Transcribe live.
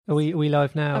Are we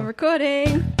live now? I'm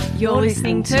recording. You're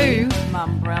listening to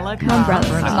Mumbrella Cast.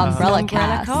 Mumbrella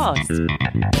Cast.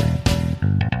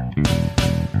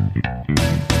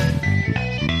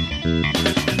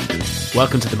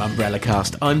 Welcome to the Mumbrella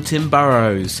Cast. I'm Tim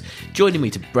Burrows. Joining me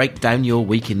to break down your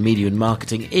week in media and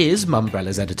marketing is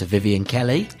Mumbrella's editor Vivian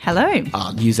Kelly. Hello.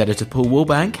 Our news editor Paul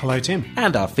Warbank. Hello, Tim.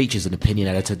 And our features and opinion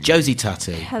editor Josie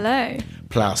Tutty. Hello.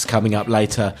 Plus, coming up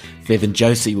later, Viv and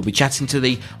Josie will be chatting to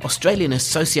the Australian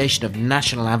Association of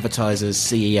National Advertisers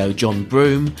CEO John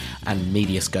Broome and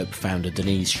Mediascope founder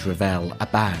Denise Shrevell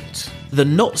about the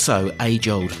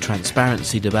not-so-age-old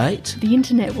transparency debate, the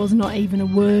internet was not even a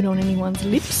word on anyone's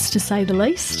lips, to say the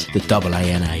least, the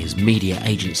AANA's media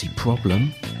agency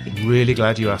problem. Really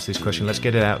glad you asked this question. Let's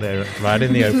get it out there right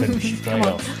in the open, straight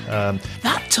off.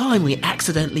 That time we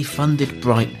accidentally funded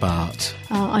Breitbart.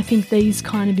 I think these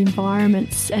kind of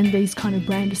environments and these kind of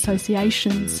brand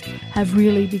associations have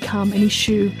really become an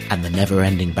issue. And the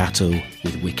never-ending battle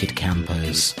with wicked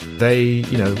campers. They,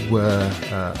 were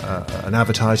an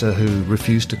advertiser who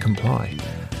refused to comply,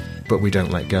 but we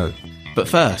don't let go. But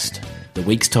first, the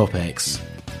week's topics.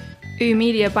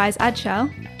 Media buys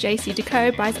Adshel.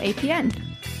 JCDecaux buys APN.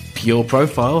 Pure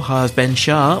Profile hires Ben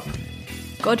Sharp.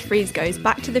 Godfrey's goes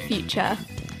Back to the Future.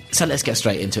 So let's get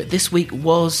straight into it. This week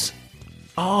was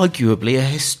arguably a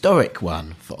historic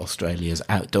one for Australia's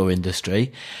outdoor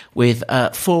industry, with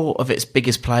 4 of its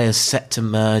biggest players set to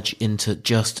merge into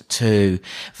just 2.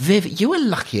 Viv, you were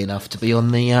lucky enough to be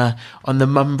on the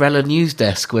Mumbrella news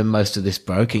desk when most of this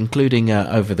broke, including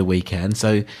over the weekend.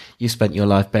 So you spent your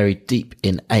life buried deep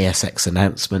in ASX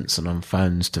announcements and on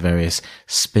phones to various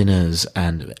spinners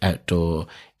and outdoor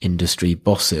industry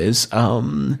bosses.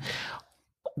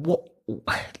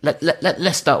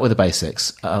 Let's start with the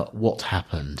basics. What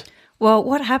happened? Well,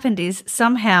 what happened is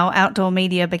somehow outdoor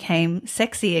media became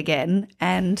sexy again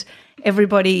and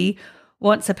everybody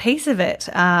wants a piece of it.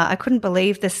 I couldn't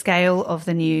believe the scale of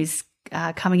the news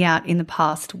coming out in the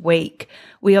past week.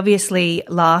 We obviously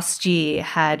last year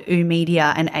had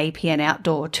Media and APN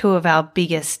Outdoor, 2 of our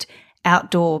biggest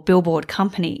outdoor billboard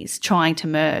companies, trying to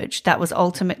merge. That was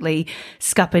ultimately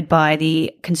scuppered by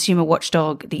the consumer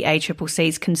watchdog, the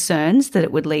ACCC's concerns that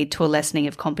it would lead to a lessening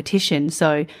of competition.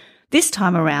 So this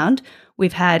time around,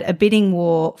 we've had a bidding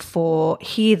war for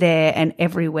Here, There and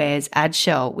Everywhere's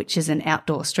Adshel, which is an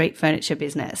outdoor street furniture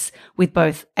business, with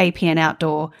both APN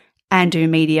Outdoor and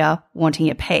Media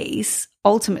wanting a piece.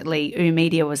 Ultimately,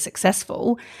 Media was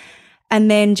successful. And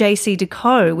then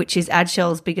JCDecaux, which is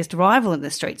Adshel's biggest rival in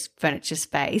the street furniture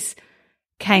space,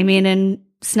 came in and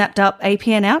snapped up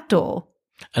APN Outdoor.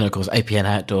 And of course, APN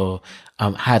Outdoor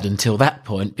had until that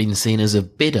point been seen as a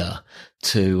bidder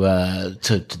they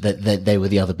were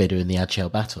the other bidder in the Adshel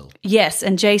battle. Yes,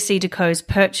 and JCDecaux's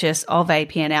purchase of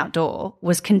APN Outdoor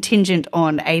was contingent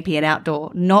on APN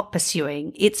Outdoor not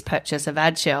pursuing its purchase of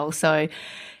Adshel. So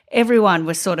everyone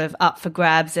was sort of up for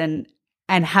grabs and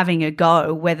having a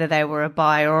go, whether they were a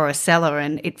buyer or a seller,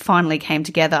 and it finally came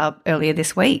together earlier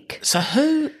this week. So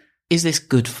who is this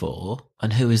good for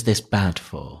and who is this bad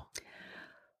for?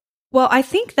 Well, I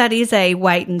think that is a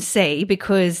wait and see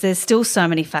because there's still so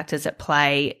many factors at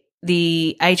play.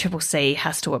 The ACCC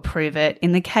has to approve it.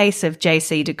 In the case of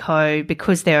JCDecaux,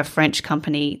 because they're a French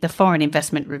company, the Foreign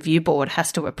Investment Review Board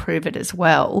has to approve it as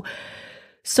well.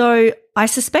 So I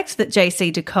suspect that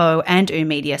JCDecaux and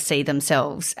Media see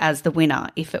themselves as the winner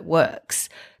if it works.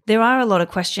 There are a lot of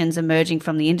questions emerging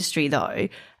from the industry, though,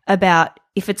 about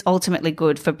if it's ultimately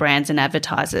good for brands and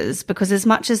advertisers, because as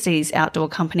much as these outdoor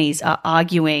companies are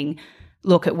arguing,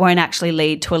 look, it won't actually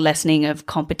lead to a lessening of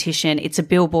competition, it's a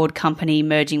billboard company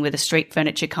merging with a street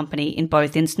furniture company in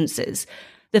both instances.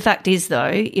 The fact is,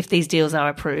 though, if these deals are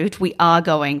approved, we are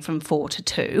going from 4 to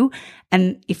 2.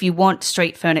 And if you want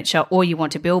street furniture or you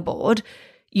want a billboard,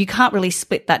 you can't really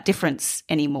split that difference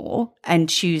anymore and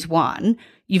choose one.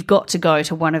 You've got to go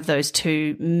to one of those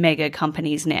 2 mega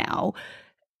companies now,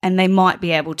 and they might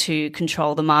be able to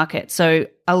control the market. So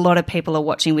a lot of people are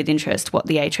watching with interest what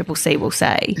the ACCC will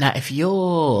say. Now, if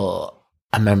you're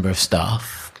a member of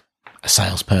staff, a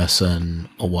salesperson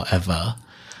or whatever,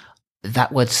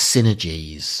 that word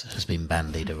synergies has been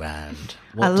bandied around.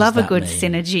 I love a good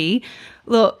synergy.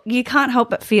 Look, you can't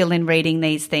help but feel in reading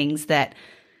these things that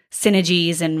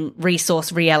synergies and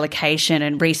resource reallocation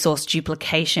and resource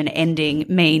duplication ending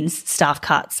means staff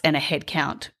cuts and a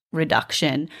headcount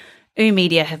reduction.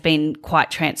 Media have been quite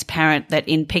transparent that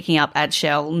in picking up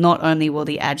Adshel, not only will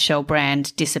the Adshel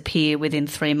brand disappear within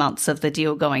 3 months of the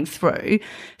deal going through,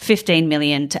 15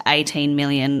 million to 18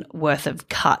 million worth of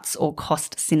cuts or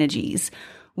cost synergies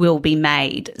will be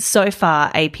made. So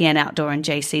far, APN Outdoor and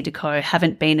JCDecaux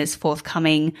haven't been as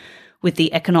forthcoming with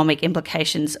the economic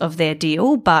implications of their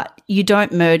deal, but you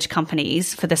don't merge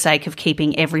companies for the sake of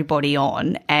keeping everybody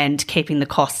on and keeping the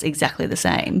costs exactly the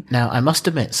same. Now, I must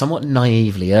admit, somewhat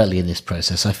naively early in this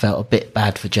process, I felt a bit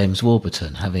bad for James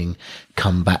Warburton, having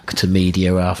come back to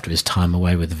media after his time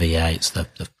away with V8, the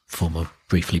former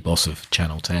briefly boss of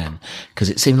Channel 10, because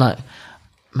it seemed like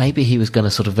maybe he was going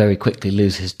to sort of very quickly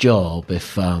lose his job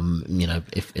if APN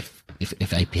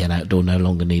Outdoor no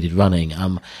longer needed running.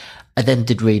 I then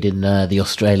did read in the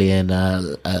Australian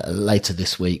later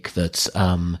this week that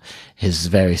his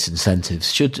various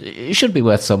incentives should be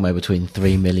worth somewhere between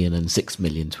 3 million and 6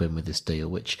 million to him with this deal,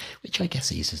 which I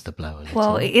guess eases the blow a little.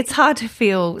 Well, it's hard to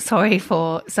feel sorry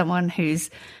for someone who's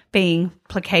being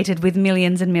placated with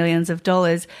millions and millions of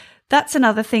dollars. That's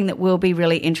another thing that will be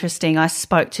really interesting. I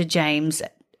spoke to James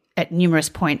at numerous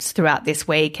points throughout this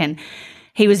week, and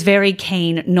he was very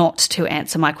keen not to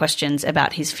answer my questions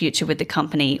about his future with the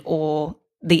company or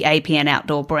the APN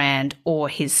Outdoor brand or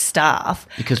his staff.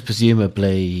 Because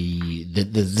presumably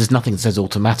there's nothing that says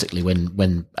automatically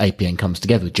when APN comes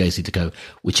together with JCDecaux,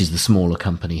 which is the smaller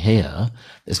company here,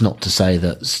 it's not to say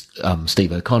that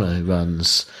Steve O'Connor, who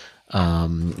runs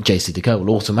JCDecaux,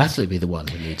 will automatically be the one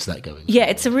who leads that going. Yeah,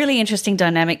 it's a really interesting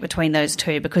dynamic between those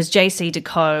two, because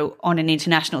JCDecaux on an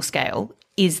international scale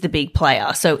is the big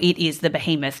player. So it is the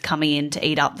behemoth coming in to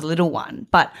eat up the little one.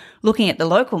 But looking at the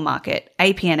local market,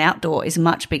 APN Outdoor is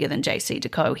much bigger than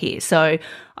JCDecaux here. So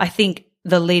I think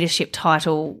the leadership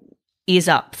title is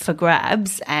up for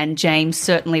grabs, and James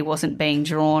certainly wasn't being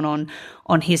drawn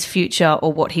on his future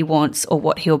or what he wants or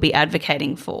what he'll be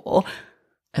advocating for.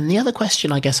 And the other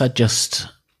question, I guess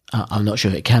I'm not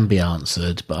sure if it can be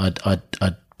answered, but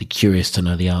I'd be curious to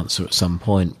know the answer at some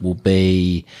point, will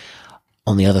be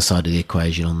on the other side of the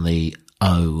equation, on the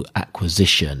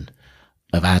acquisition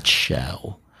of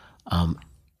Adshel.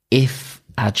 If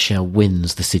Adshel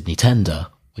wins the Sydney tender,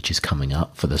 which is coming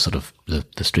up for the sort of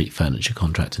the street furniture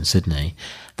contract in Sydney,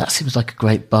 that seems like a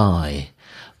great buy.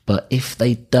 But if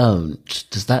they don't,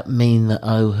 does that mean that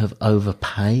have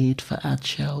overpaid for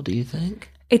Adshel, do you think?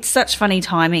 It's such funny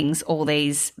timings, all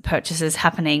these purchases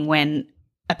happening when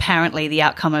apparently the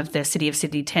outcome of the City of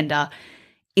Sydney tender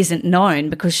isn't known,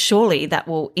 because surely that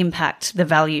will impact the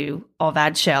value of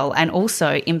Adshel and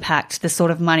also impact the sort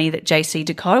of money that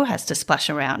JCDecaux has to splash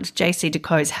around.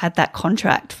 JCDecaux's had that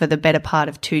contract for the better part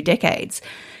of 2 decades.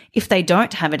 If they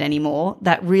don't have it anymore,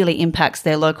 that really impacts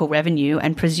their local revenue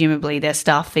and presumably their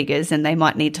staff figures, and they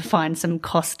might need to find some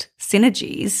cost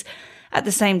synergies. At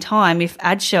the same time, if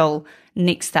Adshel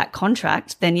nicks that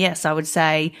contract, then yes, I would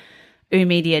say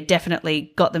Media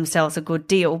definitely got themselves a good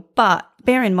deal. But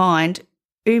bear in mind,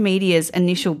 Media's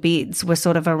initial bids were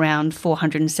sort of around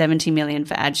 470 million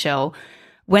for Adshel.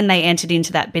 When they entered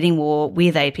into that bidding war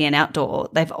with APN Outdoor,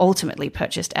 they've ultimately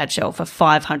purchased Adshel for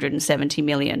 570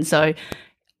 million. So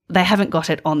they haven't got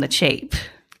it on the cheap.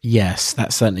 Yes,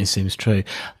 that certainly seems true.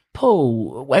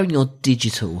 Paul, wearing your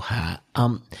digital hat,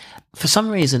 for some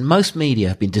reason, most media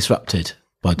have been disrupted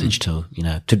by digital,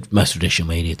 most traditional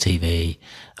media, TV,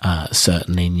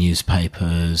 certainly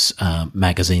newspapers,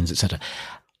 magazines, etc.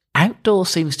 Outdoor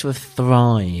seems to have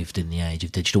thrived in the age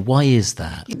of digital. Why is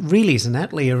that? It really is an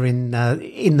outlier in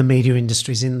the media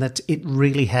industries, in that it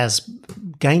really has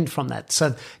gained from that.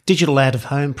 So digital out of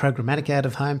home, programmatic out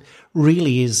of home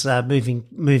really is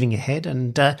moving ahead,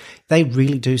 and they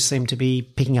really do seem to be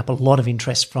picking up a lot of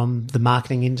interest from the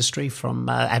marketing industry, from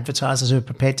advertisers who are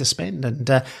prepared to spend.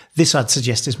 And this, I'd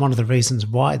suggest, is one of the reasons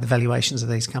why the valuations of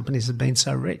these companies have been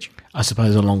so rich. I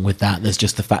suppose along with that, there's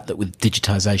just the fact that with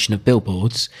digitisation of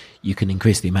billboards, you can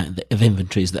increase the amount of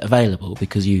inventories that are available,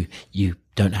 because you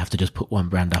don't have to just put one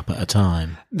brand up at a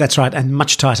time. That's right, and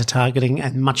much tighter targeting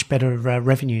and much better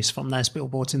revenues from those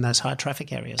billboards in those high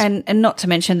traffic areas. And not to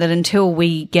mention that until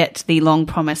we get the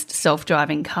long-promised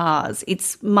self-driving cars,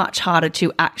 it's much harder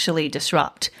to actually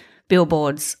disrupt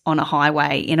billboards on a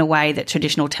highway in a way that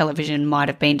traditional television might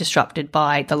have been disrupted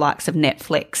by the likes of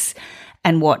Netflix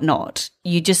and whatnot.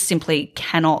 You just simply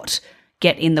cannot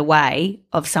get in the way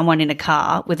of someone in a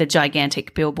car with a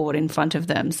gigantic billboard in front of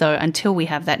them. So until we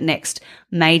have that next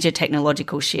major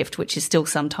technological shift, which is still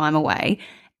some time away,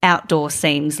 outdoor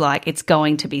seems like it's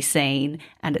going to be seen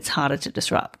and it's harder to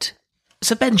disrupt.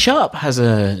 So Ben Sharp has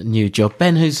a new job.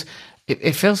 Ben,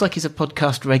 it feels like he's a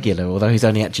podcast regular, although he's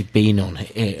only actually been on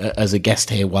as a guest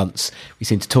here once. We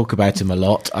seem to talk about him a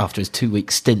lot after his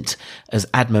 2-week stint as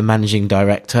ADMA Managing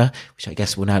Director, which I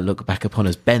guess we'll now look back upon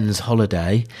as Ben's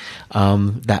holiday.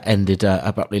 That ended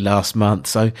abruptly last month.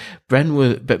 So Ben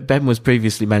was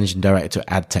previously Managing Director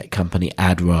at ad tech company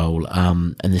AdRoll,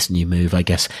 and this new move, I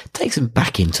guess, takes him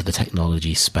back into the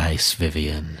technology space,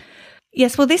 Vivian.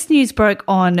 Yes, well, this news broke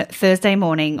on Thursday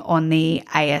morning on the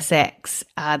ASX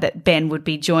that Ben would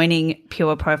be joining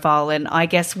Pure Profile, and I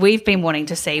guess we've been wanting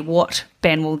to see what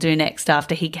Ben will do next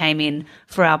after he came in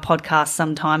for our podcast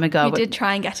some time ago. We did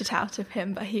try and get it out of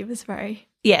him, but he was very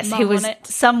he was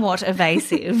somewhat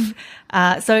evasive.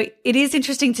 So it is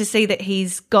interesting to see that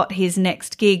he's got his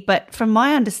next gig, but from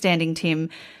my understanding, Tim,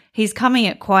 he's coming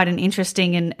at quite an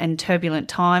interesting and turbulent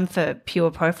time for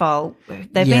Pure Profile.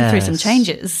 They've been through some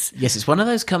changes. Yes, it's one of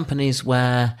those companies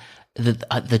where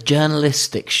the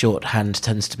journalistic shorthand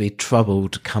tends to be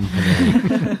troubled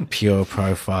company, Pure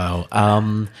Profile.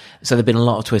 So there've been a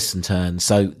lot of twists and turns.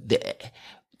 So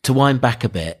to wind back a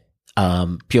bit,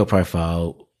 Pure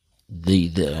Profile,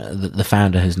 the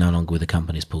founder who's no longer with the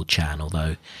company is Paul Chan,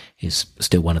 although he's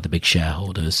still one of the big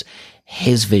shareholders.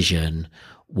 His vision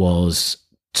was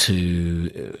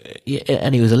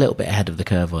and he was a little bit ahead of the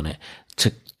curve on it,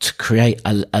 to create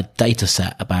a data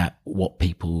set about what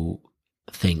people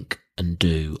think and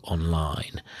do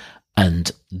online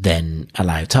and then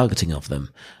allow targeting of them.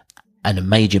 And a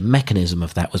major mechanism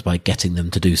of that was by getting them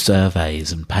to do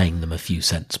surveys and paying them a few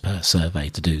cents per survey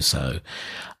to do so,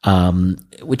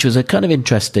 which was a kind of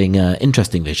interesting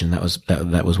vision.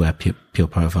 That was where Pure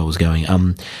Profile was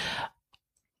going.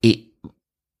 It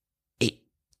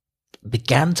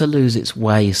began to lose its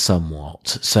way somewhat.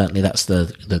 Certainly, that's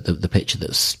the picture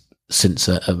that's since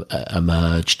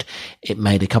emerged. It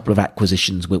made a couple of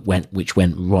acquisitions which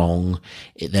went wrong.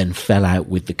 It then fell out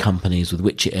with the companies with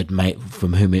which it had made,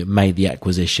 from whom it made the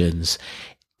acquisitions.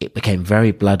 It became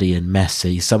very bloody and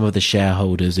messy. Some of the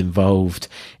shareholders involved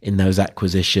in those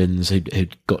acquisitions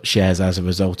who'd got shares as a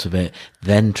result of it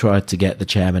then tried to get the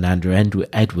chairman, Andrew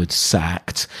Edwards,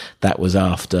 sacked. That was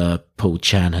after Paul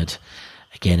Chan had,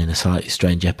 again in a slightly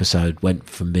strange episode, went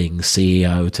from being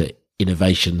CEO to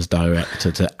innovations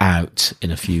director to out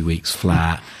in a few weeks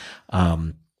flat.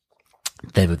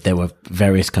 There were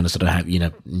various kind of sort of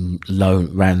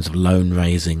rounds of loan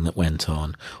raising that went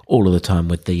on all of the time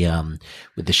with the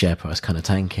share price kind of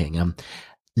tanking.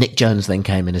 Nick Jones then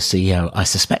came in as CEO, I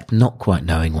suspect not quite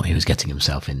knowing what he was getting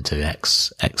himself into.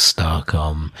 Ex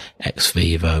Starcom, ex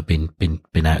Vivo, been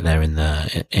out there in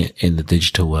the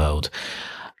digital world.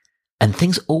 And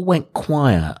things all went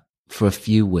quiet for a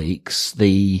few weeks.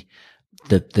 The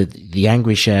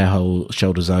angry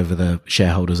shareholders over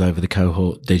the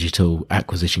Cohort Digital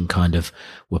acquisition kind of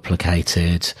were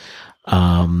placated.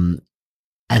 And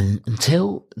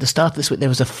until the start of this week, there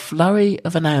was a flurry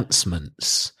of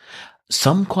announcements,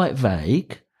 some quite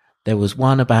vague. There was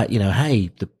one about, hey,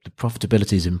 the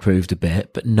profitability's improved a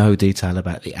bit, but no detail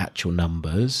about the actual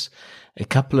numbers. A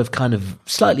couple of kind of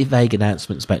slightly vague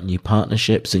announcements about new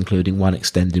partnerships, including one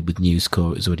extended with News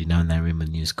Corp. It was already known they were in with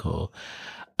News Corp.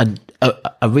 And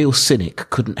a real cynic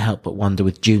couldn't help but wonder,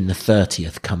 with June the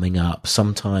 30th coming up,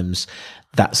 sometimes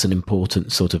that's an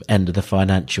important sort of end of the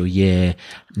financial year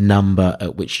number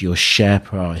at which your share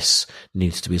price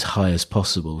needs to be as high as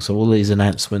possible. So all these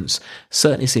announcements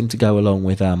certainly seem to go along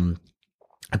with a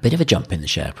bit of a jump in the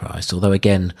share price. Although,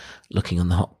 again, looking on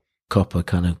the Hot Copper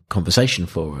kind of conversation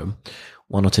forum,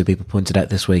 one or two people pointed out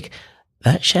this week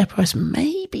that share price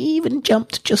maybe even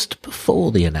jumped just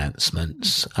before the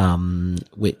announcements,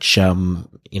 which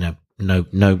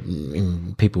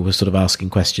people were sort of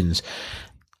asking questions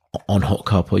on Hot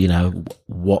Copper,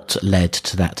 what led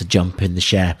to that to jump in the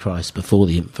share price before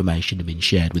the information had been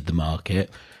shared with the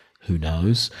market. Who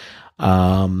knows?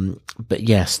 But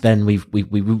yes, then we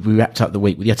wrapped up the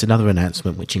week with yet another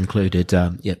announcement, which included,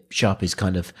 Sharpie's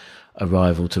kind of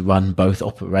arrival to run both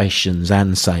operations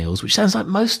and sales, which sounds like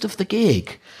most of the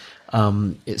gig,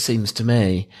 it seems to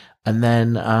me. And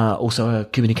then, also a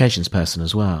communications person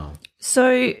as well.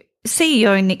 So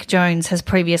CEO Nick Jones has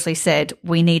previously said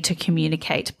we need to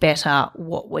communicate better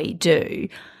what we do.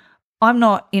 I'm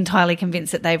not entirely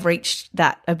convinced that they've reached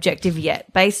that objective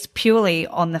yet, based purely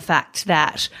on the fact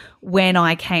that when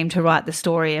I came to write the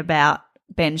story about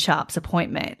Ben Sharp's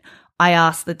appointment, I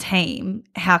asked the team,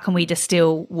 how can we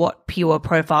distill what Pure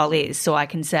Profile is? So I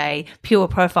can say Pure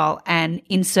Profile and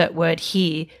insert word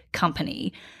here,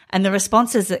 company. And the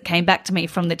responses that came back to me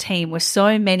from the team were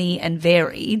so many and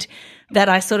varied that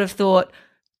I sort of thought,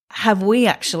 have we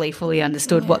actually fully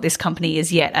understood what this company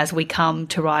is yet as we come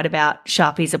to write about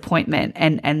Sharpie's appointment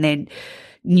and then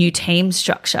new team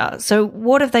structure? So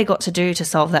what have they got to do to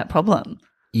solve that problem?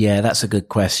 Yeah, that's a good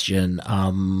question.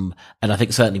 And I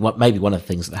think certainly maybe one of the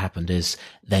things that happened is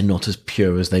they're not as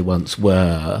pure as they once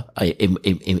were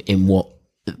in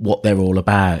what they're all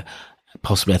about.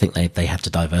 possibly I think they have to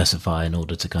diversify in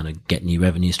order to kind of get new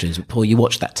revenue streams. But Paul, you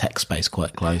watch that tech space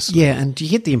quite closely. Yeah, and you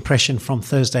get the impression from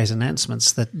Thursday's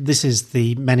announcements that this is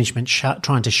the management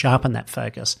trying to sharpen that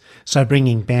focus. So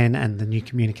bringing Ben and the new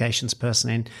communications person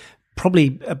in,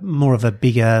 probably more of a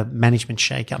bigger management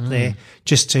shake up there,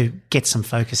 just to get some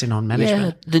focus in on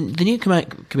management. Yeah, the new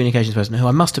communications person, who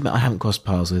I must admit I haven't crossed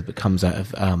paths with, but comes out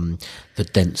of the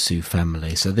Dentsu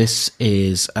family. So this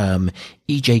is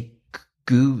EJ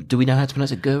Gu. Do we know how to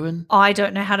pronounce it? Guren? I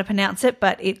don't know how to pronounce it,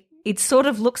 but it sort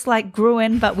of looks like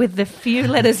Gruen, but with the few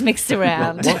letters mixed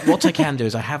around. What I can do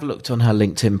is I have looked on her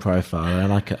LinkedIn profile,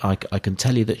 and I can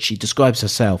tell you that she describes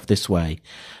herself this way: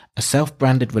 a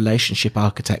self-branded relationship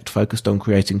architect focused on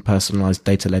creating personalized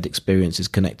data-led experiences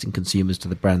connecting consumers to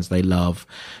the brands they love.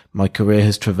 My career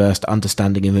has traversed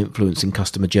understanding and influencing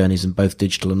customer journeys in both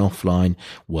digital and offline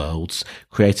worlds,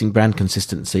 creating brand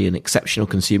consistency and exceptional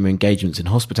consumer engagements in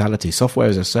hospitality, software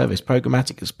as a service,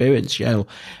 programmatic experiential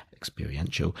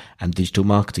and digital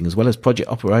marketing, as well as project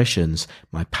operations.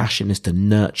 My passion is to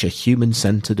nurture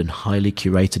human-centered and highly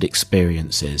curated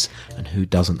experiences. And who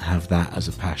doesn't have that as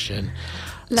a passion?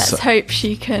 Let's hope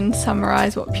she can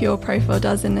summarise what Pure Profile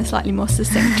does in a slightly more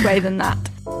succinct way than that.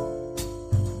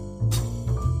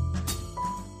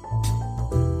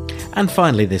 And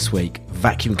finally this week,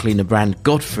 vacuum cleaner brand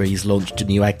Godfrey's launched a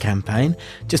new ad campaign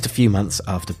just a few months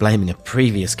after blaming a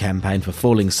previous campaign for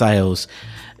falling sales.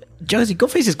 Josie,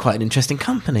 Godfrey's is quite an interesting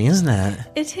company, isn't it?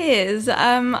 It is.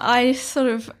 I sort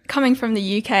of, coming from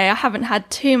the UK, I haven't had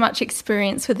too much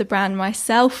experience with the brand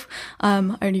myself.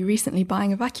 Only recently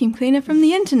buying a vacuum cleaner from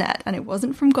the internet, and it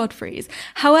wasn't from Godfrey's.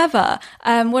 However,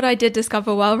 what I did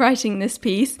discover while writing this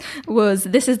piece was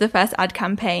this is the first ad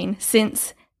campaign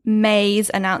since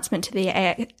May's announcement to the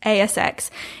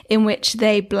ASX, in which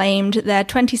they blamed their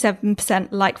 27%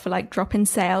 like-for-like drop in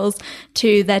sales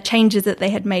to their changes that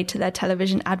they had made to their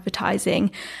television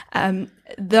advertising.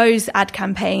 Those ad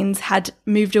campaigns had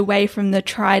moved away from the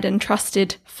tried and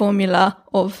trusted formula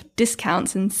of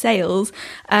discounts and sales.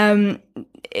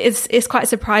 It's quite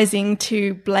surprising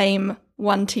to blame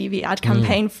one TV ad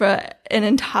campaign for an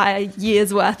entire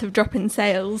year's worth of drop in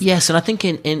sales. Yes, and I think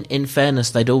in fairness,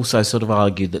 they'd also sort of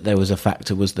argued that there was a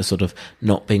factor was the sort of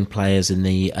not being players in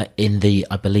the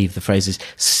I believe the phrase is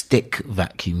stick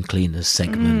vacuum cleaners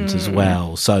segment as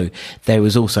well. So there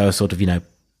was also a sort of,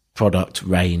 product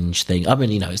range thing. I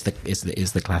mean, it's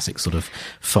the classic sort of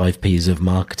 5 Ps of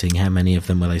marketing. How many of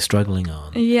them were they struggling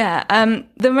on? Yeah.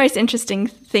 The most interesting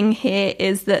thing here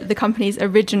is that the company's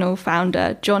original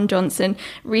founder, John Johnson,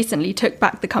 recently took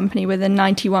back the company with a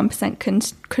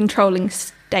 91% controlling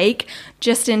stake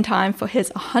just in time for his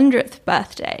 100th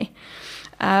birthday.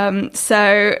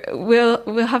 So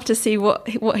we'll have to see what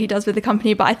he does with the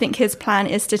company, but I think his plan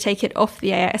is to take it off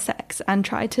the ASX and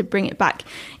try to bring it back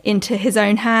into his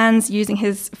own hands using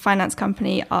his finance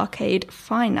company, Arcade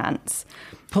Finance.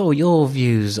 Paul, your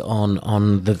views on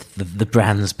the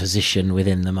brand's position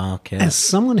within the market? As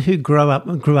someone who grew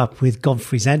up with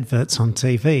Godfrey's adverts on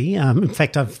TV, in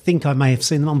fact, I think I may have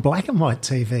seen them on black and white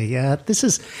TV.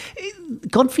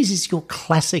 Godfrey's is your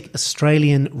classic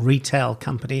Australian retail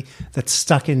company that's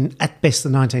stuck in, at best, the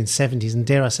 1970s and,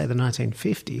 dare I say, the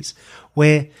 1950s,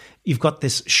 where you've got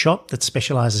this shop that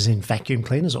specialises in vacuum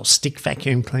cleaners or stick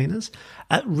vacuum cleaners,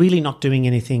 really not doing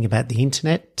anything about the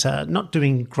internet, not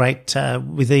doing great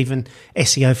with even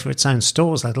SEO for its own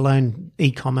stores, let alone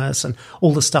e-commerce and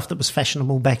all the stuff that was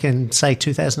fashionable back in, say,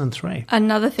 2003.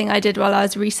 Another thing I did while I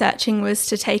was researching was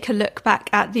to take a look back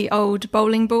at the old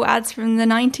bowling ball ads from the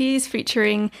 90s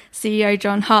featuring CEO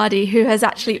John Hardy, who has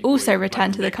actually also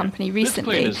returned to the company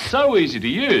recently. This cleaner's so easy to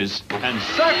use and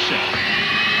suction.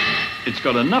 It's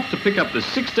got enough to pick up the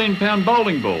 16-pound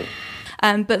bowling ball.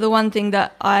 But the one thing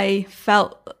that I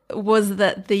felt was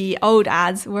that the old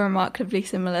ads were remarkably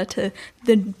similar to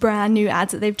the brand new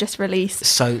ads that they've just released.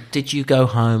 So did you go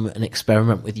home and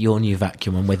experiment with your new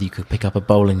vacuum on whether you could pick up a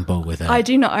bowling ball with it? I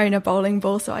do not own a bowling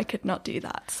ball, so I could not do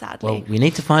that, sadly. Well, we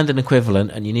need to find an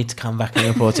equivalent, and you need to come back and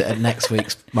report it at next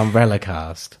week's Umbrella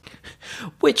Cast.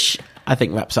 Which I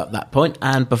think wraps up that point.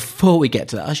 And before we get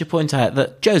to that, I should point out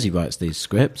that Josie writes these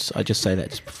scripts. I just say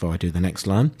that just before I do the next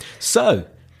line. So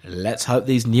let's hope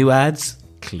these new ads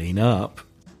clean up.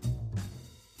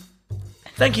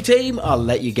 Thank you, team. I'll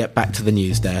let you get back to the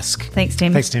news desk. Thanks,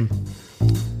 Tim. Thanks, Tim.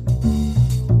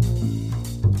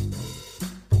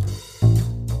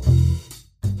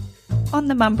 On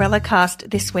the Mumbrella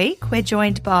Cast this week, we're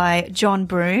joined by John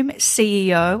Broome,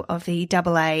 CEO of the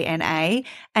AANA,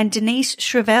 and Denise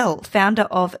Shrevell, founder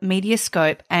of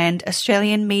Mediascope and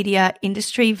Australian media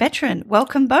industry veteran.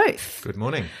 Welcome both. Good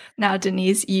morning. Now,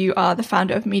 Denise, you are the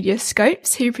founder of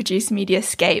Mediascopes, who produce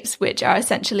Mediascapes, which are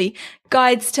essentially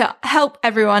guides to help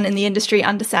everyone in the industry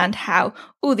understand how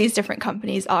all these different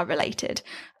companies are related.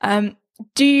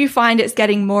 Do you find it's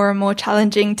getting more and more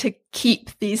challenging to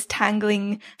keep these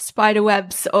tangling spider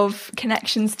webs of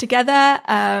connections together?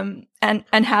 And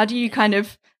how do you kind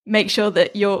of make sure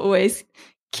that you're always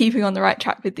keeping on the right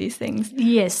track with these things?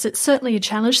 Yes, it's certainly a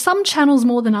challenge. Some channels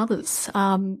more than others.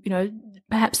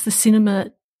 Perhaps the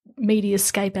cinema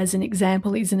Mediascape, as an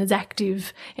example, isn't as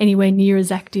active, anywhere near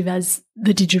as active as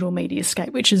the digital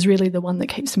Mediascape, which is really the one that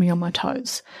keeps me on my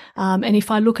toes. And if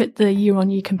I look at the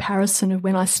year-on-year comparison of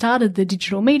when I started the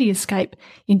digital Mediascape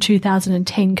in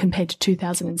 2010 compared to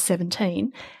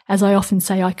 2017, as I often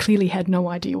say, I clearly had no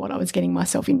idea what I was getting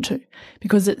myself into,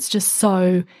 because it's just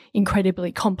so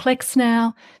incredibly complex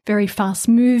now, very fast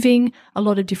moving, a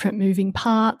lot of different moving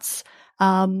parts.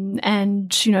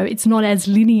 It's not as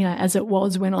linear as it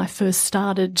was when I first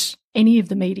started any of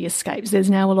the Mediascapes. There's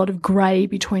now a lot of grey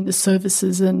between the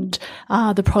services and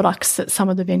the products that some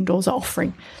of the vendors are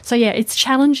offering. So, yeah, it's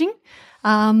challenging.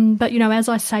 But, as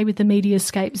I say with the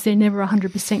Mediascapes, they're never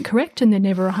 100% correct and they're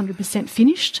never 100%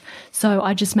 finished. So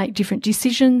I just make different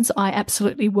decisions. I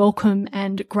absolutely welcome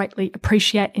and greatly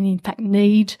appreciate and, in fact,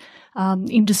 need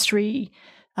industry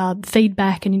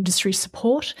feedback and industry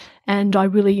support, and I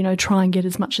really, try and get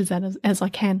as much of that as I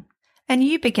can. And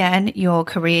you began your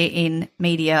career in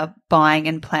media buying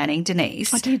and planning,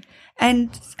 Denise. I did.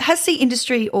 And has the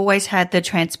industry always had the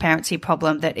transparency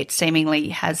problem that it seemingly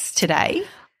has today?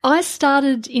 I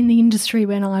started in the industry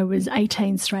when I was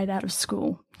 18, straight out of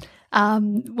school.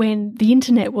 When the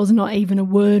internet was not even a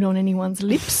word on anyone's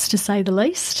lips, to say the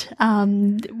least,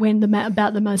 when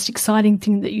about the most exciting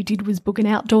thing that you did was book an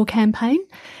outdoor campaign.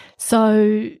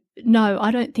 So, no,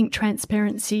 I don't think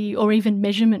transparency or even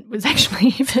measurement was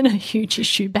actually even a huge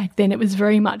issue back then. It was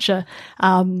very much a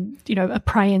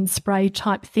pray and spray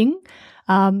type thing.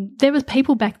 There were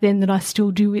people back then that I still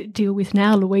do deal with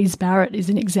now. Louise Barrett is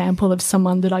an example of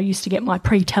someone that I used to get my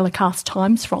pre-telecast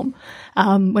times from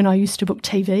when I used to book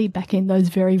TV back in those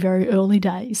very, very early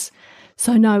days.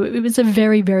 So, no, it was a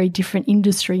very, very different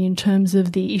industry in terms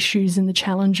of the issues and the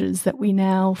challenges that we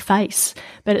now face.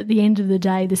 But at the end of the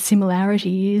day, the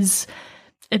similarity is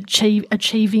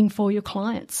achieving for your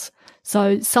clients.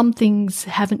 So some things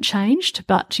haven't changed,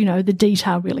 but, the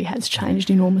detail really has changed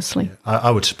enormously.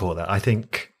 I would support that. I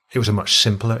think it was a much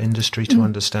simpler industry to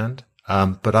understand.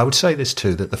 But I would say this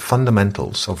too, that the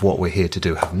fundamentals of what we're here to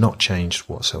do have not changed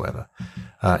whatsoever.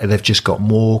 They've just got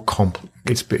more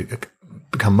it's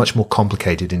become much more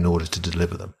complicated in order to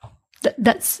deliver them.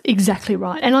 That's exactly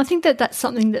right. And I think that that's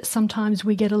something that sometimes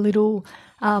we get a little,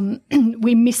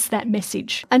 we miss that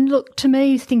message. And look, to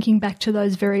me, thinking back to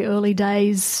those very early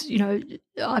days,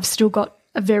 I've still got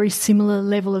a very similar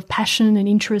level of passion and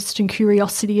interest and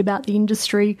curiosity about the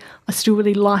industry. I still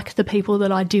really like the people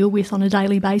that I deal with on a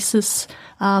daily basis.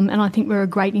 And I think we're a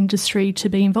great industry to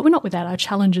be involved. We're not without our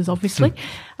challenges, obviously,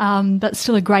 but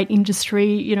still a great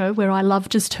industry, where I love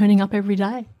just turning up every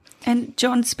day. And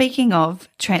John, speaking of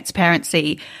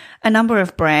transparency, a number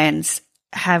of brands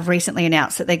have recently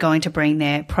announced that they're going to bring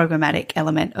their programmatic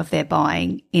element of their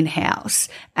buying in-house.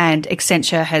 And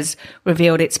Accenture has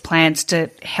revealed its plans to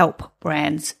help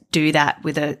brands do that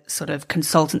with a sort of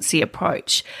consultancy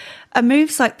approach. Are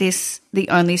moves like this the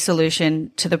only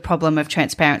solution to the problem of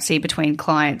transparency between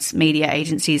clients, media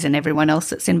agencies and everyone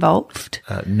else that's involved?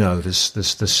 No,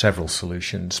 there's several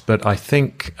solutions. But I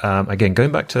think, again,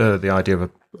 going back to the idea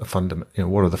of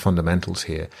what are the fundamentals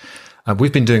here?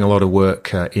 We've been doing a lot of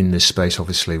work in this space,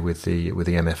 obviously, with the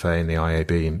MFA and the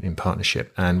IAB in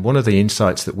partnership. And one of the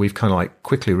insights that we've kind of like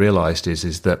quickly realized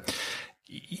is that,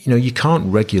 you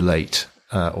can't regulate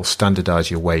or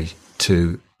standardize your way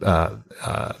to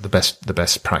the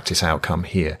best practice outcome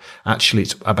here. Actually,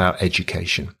 it's about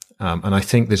education. And I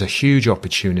think there's a huge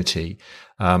opportunity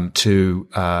to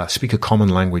speak a common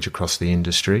language across the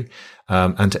industry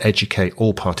and to educate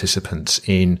all participants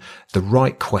in the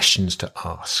right questions to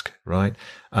ask, right?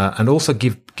 And also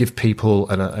give people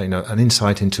an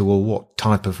insight into, well, what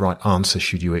type of right answer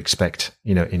should you expect,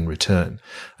 in return?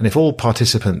 And if all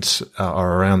participants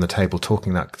are around the table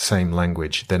talking that same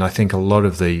language, then I think a lot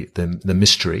of the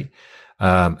mystery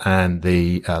and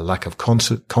the lack of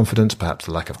confidence, perhaps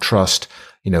the lack of trust,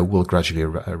 will gradually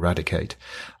eradicate.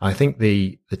 I think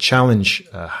the challenge,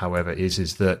 however,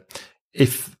 is that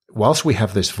whilst we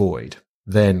have this void,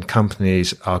 then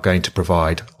companies are going to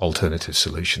provide alternative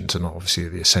solutions. And obviously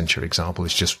the Accenture example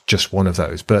is just one of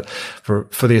those. But for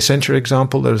the Accenture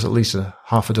example, there's at least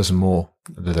half a dozen more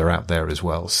that are out there as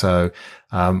well. So,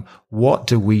 what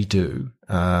do we do,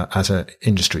 as an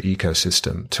industry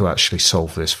ecosystem to actually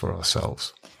solve this for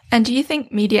ourselves? And do you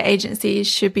think media agencies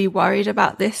should be worried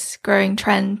about this growing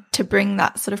trend to bring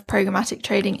that sort of programmatic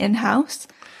trading in-house?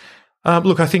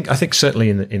 Look, I think certainly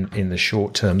in the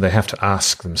short term, they have to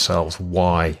ask themselves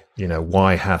why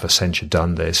have Accenture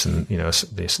done this? And,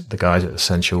 the guys at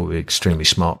Accenture are extremely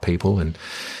smart people and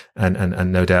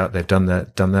no doubt they've done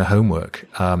their homework.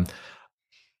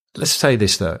 Let's say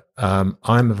this though.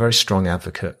 I'm a very strong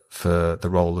advocate for the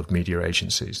role of media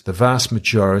agencies. The vast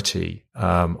majority,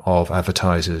 of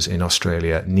advertisers in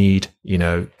Australia need,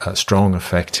 strong,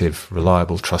 effective,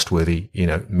 reliable, trustworthy,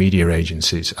 media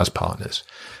agencies as partners.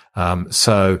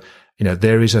 So,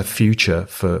 there is a future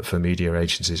for media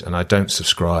agencies, and I don't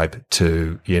subscribe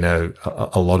to,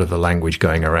 a lot of the language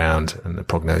going around and the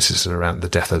prognosis around the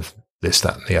death of this,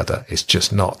 that, and the other. It's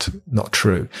just not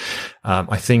true.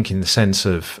 I think in the sense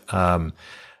of,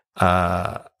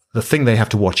 the thing they have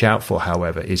to watch out for,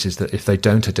 however, is that if they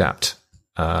don't adapt,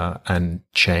 and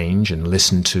change and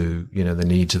listen to, the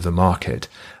needs of the market,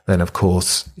 then of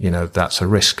course, that's a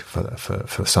risk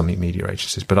for some media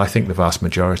agencies. But I think the vast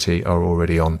majority are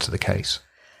already on to the case.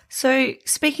 So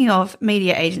speaking of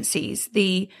media agencies,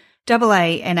 the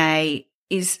AANA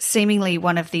is seemingly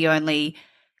one of the only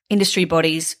industry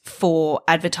bodies for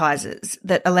advertisers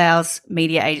that allows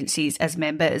media agencies as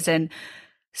members. And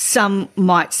some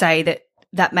might say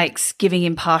that makes giving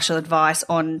impartial advice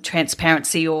on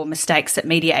transparency or mistakes that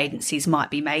media agencies might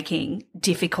be making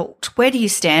difficult. Where do you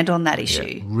stand on that issue?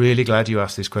 Yeah, really glad you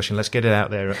asked this question. Let's get it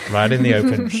out there right in the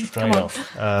open straight off.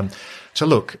 So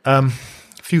look, a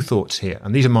few thoughts here,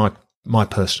 and these are my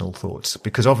personal thoughts,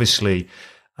 because obviously,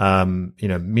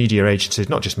 media agencies,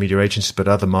 not just media agencies, but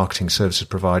other marketing services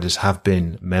providers have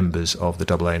been members of the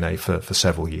AANA for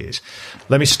several years.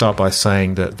 Let me start by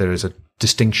saying that there is a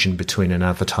distinction between an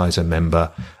advertiser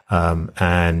member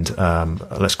and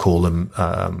let's call them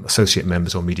associate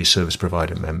members or media service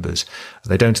provider members.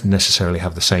 They don't necessarily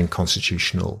have the same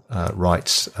constitutional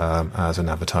rights as an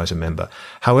advertiser member.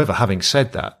 However, having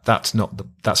said that, that's not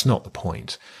the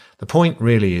point. The point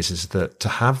really is that to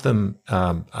have them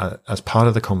as part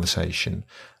of the conversation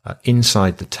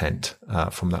inside the tent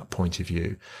from that point of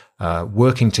view,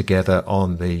 working together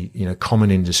on the common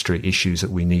industry issues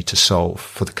that we need to solve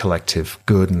for the collective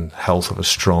good and health of a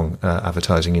strong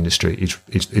advertising industry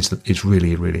is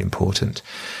really, really important.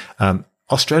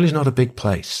 Australia's not a big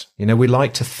place. We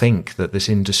like to think that this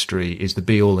industry is the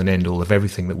be all and end all of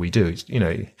everything that we do.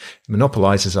 It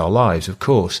monopolizes our lives, of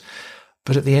course.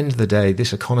 But at the end of the day,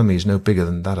 this economy is no bigger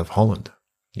than that of Holland.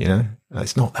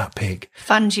 It's not that big.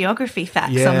 Fun geography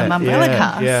facts on the Mumbrella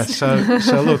Cast. Yeah.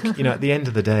 So look, at the end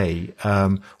of the day,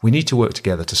 we need to work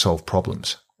together to solve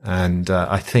problems. And,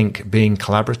 I think being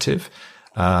collaborative,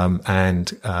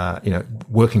 and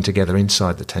working together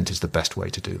inside the tent is the best way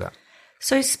to do that.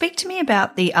 So speak to me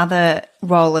about the other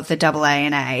role of the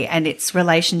AANA and its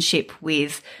relationship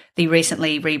with the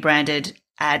recently rebranded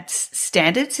Ads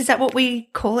Standards. Is that what we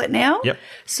call it now? Yep.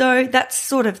 So that's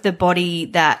sort of the body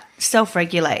that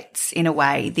self-regulates, in a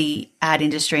way, the ad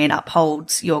industry and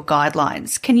upholds your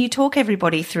guidelines. Can you talk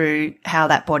everybody through how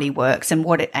that body works and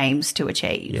what it aims to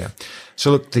achieve? Yeah. So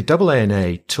look, the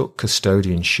AANA took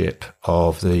custodianship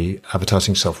of the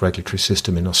advertising self-regulatory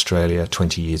system in Australia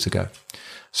 20 years ago.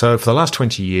 So for the last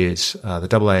 20 years, the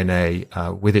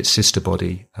AANA, with its sister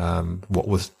body, what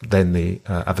was then the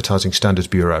Advertising Standards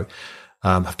Bureau,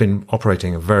 have been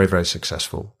operating a very, very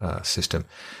successful system.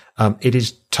 It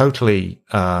is totally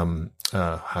owned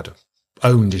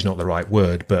is not the right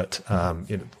word, but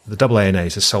the AANA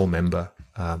is a sole member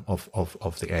of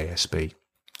the ASB.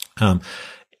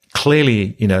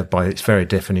 Clearly, by its very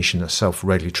definition, a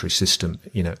self-regulatory system.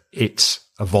 It's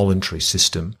a voluntary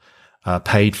system.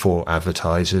 Paid for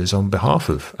advertisers on behalf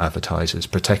of advertisers,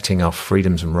 protecting our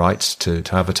freedoms and rights to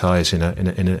advertise in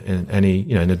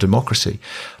a democracy.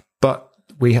 But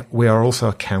we are also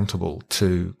accountable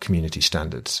to community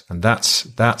standards, and that's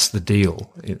the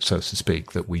deal, so to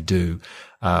speak, that we do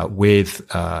with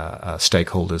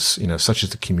stakeholders, such as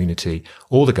the community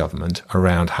or the government,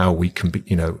 around how we can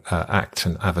act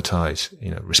and advertise,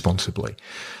 responsibly.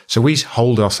 So we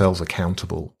hold ourselves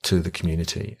accountable to the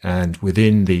community, and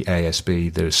within the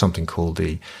ASB there is something called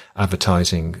the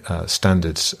Advertising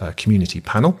Standards Community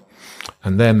Panel.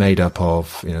 And they're made up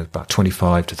of, about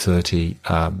 25 to 30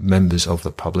 members of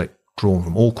the public, drawn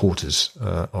from all quarters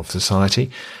of society.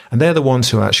 And they're the ones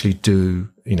who actually do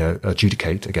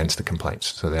adjudicate against the complaints.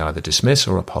 So they either dismiss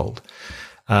or uphold.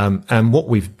 And what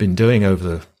we've been doing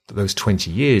over those 20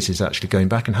 years is actually going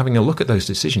back and having a look at those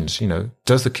decisions.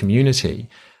 Does the community,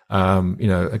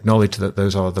 acknowledge that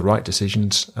those are the right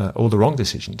decisions or the wrong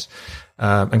decisions?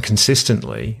 And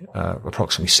consistently,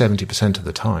 approximately 70% of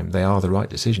the time, they are the right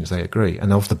decisions. They agree.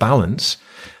 And of the balance,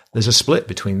 there's a split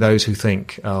between those who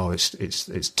think,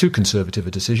 it's too conservative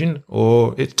a decision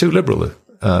or it's too liberal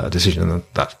a decision. And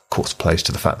that, of course, plays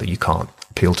to the fact that you can't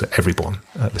appeal to everyone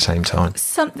at the same time.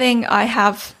 Something I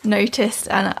have noticed,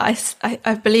 and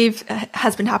I believe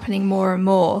has been happening more and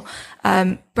more,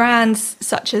 brands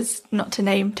such as, not to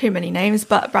name too many names,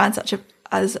 but brands such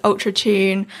as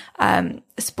UltraTune,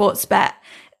 Sportsbet,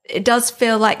 it does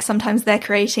feel like sometimes they're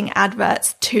creating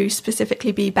adverts to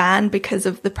specifically be banned because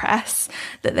of the press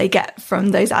that they get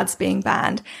from those ads being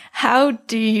banned. How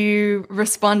do you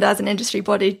respond as an industry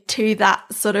body to that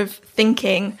sort of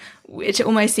thinking, which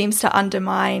almost seems to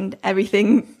undermine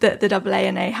everything that the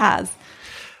AANA has?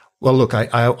 Well, look,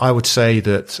 I would say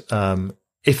that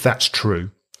if that's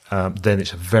true, then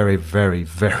it's a very, very,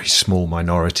 very small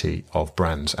minority of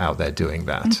brands out there doing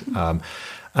that. Mm-hmm.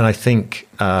 And I think,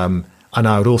 and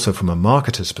I would also, from a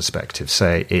marketer's perspective,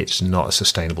 say it's not a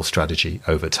sustainable strategy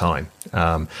over time.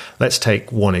 Let's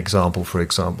take one example, for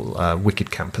example,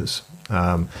 Wicked Campers.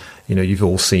 You've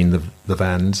all seen the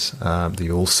vans,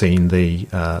 you've all seen the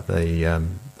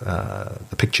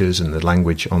pictures and the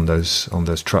language on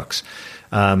those trucks.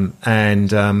 They,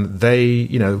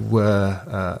 were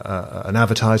an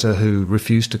advertiser who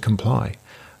refused to comply,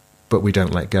 but we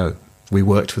don't let go. We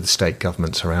worked with the state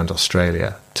governments around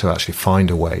Australia to actually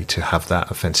find a way to have that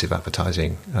offensive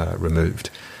advertising removed.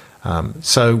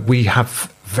 So we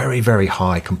have very, very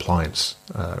high compliance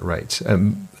rates.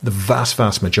 The vast,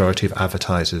 vast majority of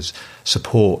advertisers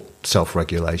support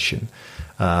self-regulation,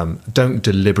 don't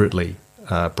deliberately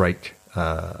break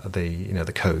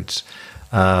the codes,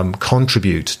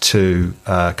 contribute to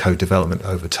code development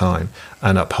over time,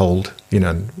 and uphold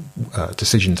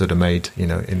decisions that are made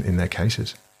in their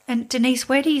cases. And Denise,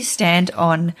 where do you stand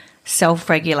on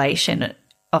self-regulation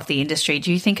of the industry?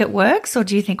 Do you think it works, or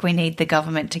do you think we need the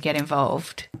government to get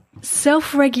involved?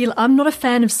 I'm not a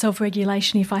fan of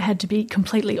self-regulation, if I had to be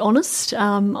completely honest.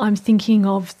 I'm thinking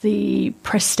of the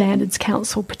Press Standards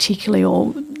Council particularly,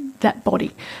 or that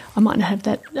body. I might not have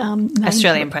that name.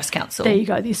 Australian Press Council. There you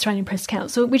go, the Australian Press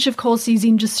Council, which of course is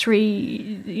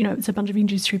industry, it's a bunch of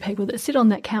industry people that sit on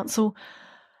that council.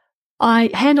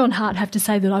 I, hand on heart, have to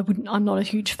say that I'm not a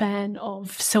huge fan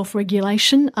of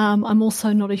self-regulation. I'm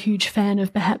also not a huge fan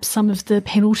of perhaps some of the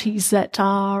penalties that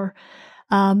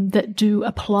do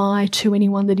apply to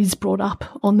anyone that is brought up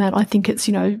on that. I think it's,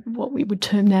 what we would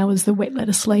term now as the wet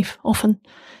lettuce leaf, often,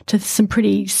 to some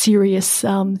pretty serious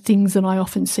things that I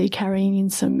often see carrying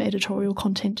in some editorial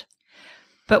content.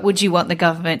 But would you want the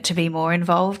government to be more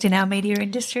involved in our media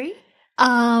industry?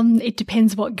 It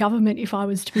depends what government, if I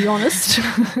was to be honest.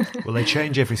 Well, they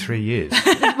change every 3 years.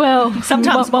 Well,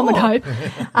 sometimes one would hope.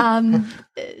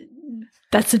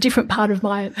 That's a different part of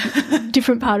my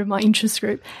interest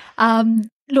group.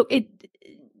 Look,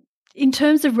 in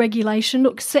terms of regulation,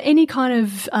 so any kind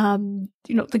of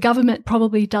the government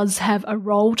probably does have a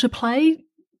role to play.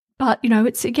 But,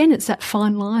 it's that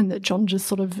fine line that John just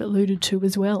sort of alluded to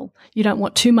as well. You don't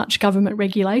want too much government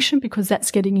regulation because that's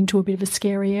getting into a bit of a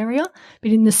scary area. But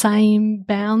in the same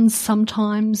bounds,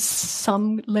 sometimes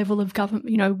some level of government,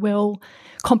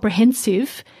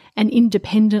 comprehensive and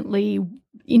independently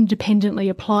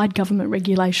applied government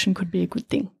regulation could be a good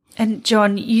thing. And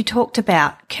John, you talked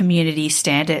about community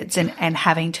standards and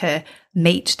having to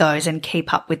meet those and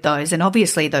keep up with those. And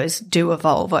obviously those do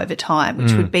evolve over time,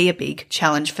 which would be a big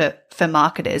challenge for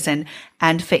marketers and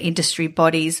for industry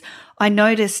bodies. I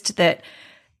noticed that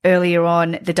earlier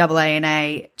on the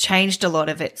AANA changed a lot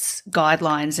of its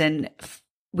guidelines, and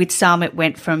with some it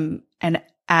went from an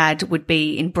ad would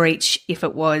be in breach if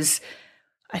it was,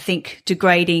 I think,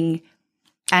 degrading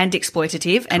and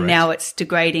exploitative. Correct. And now it's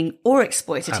degrading or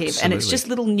exploitative. Absolutely. And it's just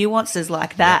little nuances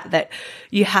like that that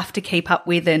you have to keep up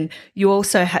with. And you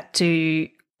also had to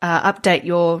update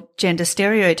your gender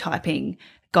stereotyping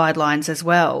guidelines as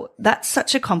well. That's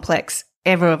such a complex,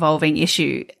 ever-evolving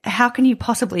issue. How can you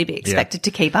possibly be expected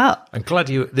to keep up? I'm glad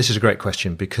this is a great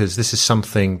question, because this is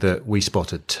something that we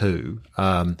spotted too.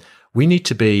 We need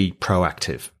to be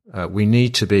proactive. We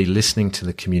need to be listening to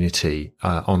the community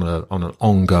on an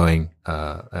ongoing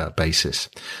basis.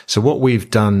 So what we've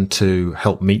done to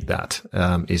help meet that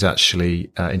is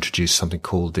actually introduce something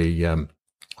called the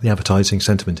Advertising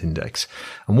Sentiment Index,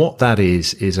 and what that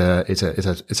is it's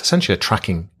essentially a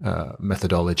tracking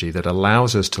methodology that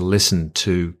allows us to listen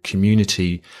to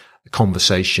community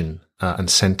conversation and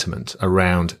sentiment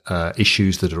around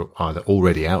issues that are either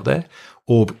already out there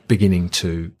or beginning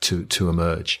to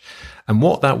emerge. And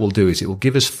what that will do is it will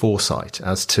give us foresight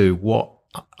as to what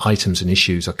items and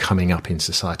issues are coming up in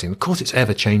society. And of course, it's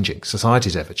ever changing. Society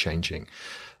is ever changing.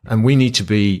 And we need to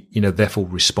be, therefore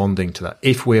responding to that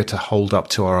if we're to hold up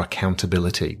to our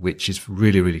accountability, which is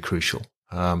really, really crucial.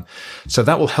 So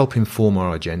that will help inform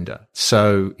our agenda.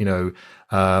 So,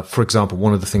 for example,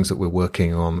 one of the things that we're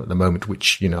working on at the moment,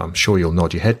 which, I'm sure you'll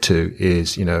nod your head to,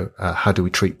 is, how do we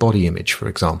treat body image, for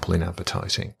example, in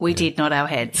advertising? We did nod our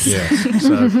heads. Yeah.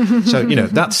 So,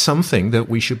 that's something that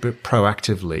we should be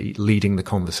proactively leading the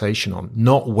conversation on,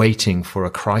 not waiting for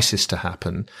a crisis to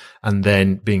happen and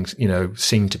then being,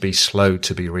 seen to be slow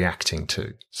to be reacting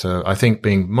to. So I think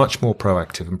being much more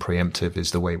proactive and preemptive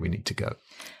is the way we need to go.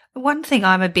 One thing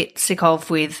I'm a bit sick of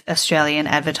with Australian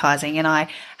advertising, and I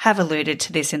have alluded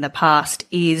to this in the past,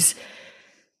 is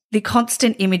the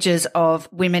constant images of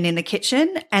women in the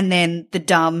kitchen and then the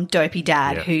dumb, dopey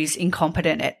dad who's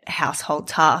incompetent at household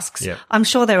tasks. Yeah. I'm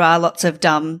sure there are lots of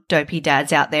dumb, dopey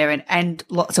dads out there and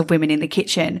lots of women in the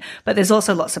kitchen, but there's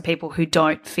also lots of people who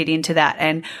don't fit into that.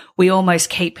 And we almost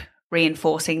keep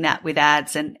reinforcing that with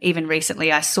ads. And even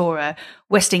recently I saw a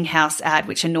Westinghouse ad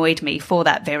which annoyed me for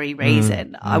that very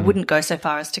reason. I wouldn't go so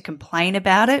far as to complain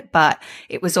about it, but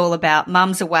it was all about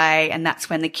mum's away and that's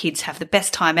when the kids have the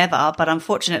best time ever, but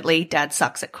unfortunately dad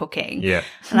sucks at cooking. Yeah.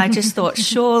 And I just thought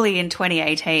surely in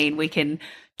 2018 we can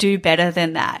do better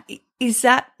than that. Is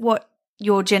that what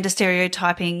your gender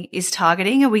stereotyping is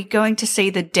targeting? Are we going to see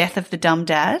the death of the dumb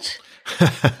dad?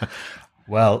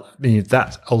 Well,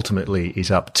 that ultimately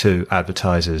is up to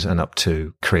advertisers and up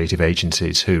to creative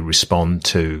agencies who respond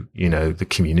to, the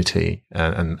community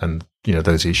and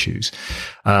those issues.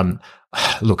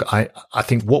 Look, I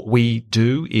think what we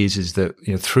do is that,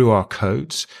 through our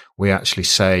codes, we actually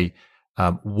say,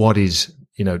 what is,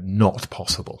 not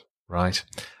possible, right?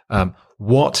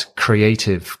 What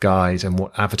creative guys and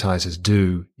what advertisers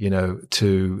do,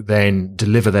 to then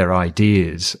deliver their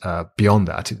ideas beyond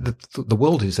that. The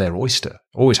world is their oyster,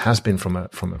 always has been from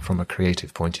a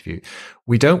creative point of view.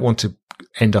 We don't want to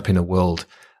end up in a world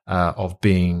of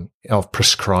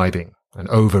prescribing and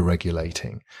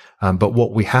over-regulating. But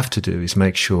what we have to do is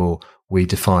make sure we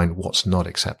define what's not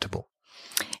acceptable.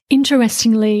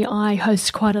 Interestingly, I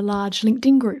host quite a large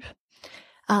LinkedIn group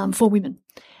for women.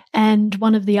 And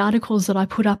one of the articles that I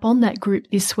put up on that group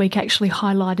this week actually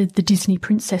highlighted the Disney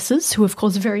princesses, who of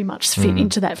course very much fit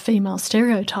into that female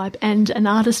stereotype. And an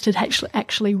artist had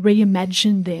actually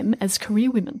reimagined them as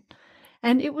career women.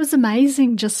 And it was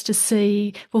amazing just to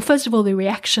see, well, first of all, the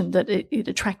reaction that it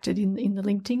attracted in the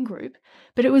LinkedIn group.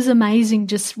 But it was amazing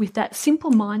just with that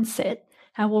simple mindset,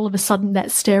 how all of a sudden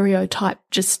that stereotype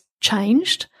just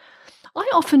changed.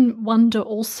 I often wonder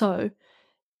also,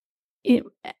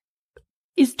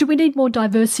 do we need more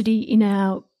diversity in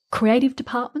our creative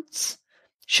departments?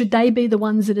 Should they be the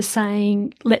ones that are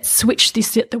saying, let's switch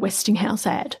this at the Westinghouse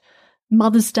ad?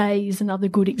 Mother's Day is another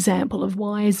good example of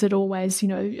why is it always,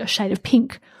 a shade of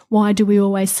pink? Why do we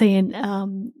always see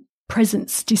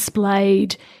presents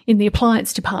displayed in the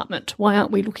appliance department? Why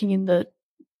aren't we looking in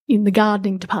the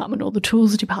gardening department or the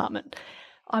tools department?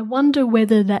 I wonder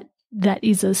whether that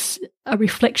is a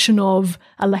reflection of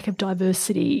a lack of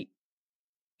diversity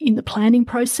in the planning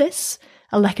process,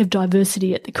 a lack of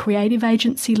diversity at the creative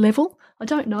agency level. I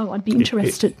don't know. I'd be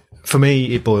interested. For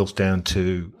me, it boils down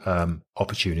to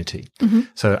opportunity. Mm-hmm.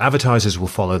 So advertisers will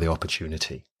follow the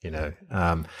opportunity,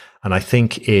 and I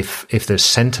think if there's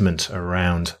sentiment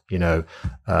around,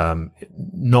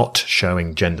 not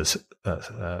showing gender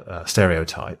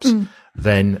stereotypes,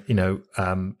 then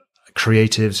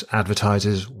creatives,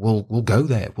 advertisers will go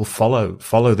there, will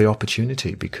follow the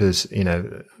opportunity because,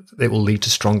 it will lead to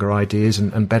stronger ideas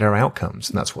and better outcomes.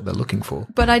 And that's what they're looking for.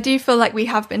 But I do feel like we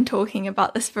have been talking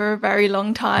about this for a very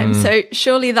long time. So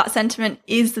surely that sentiment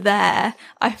is there.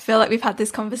 I feel like we've had this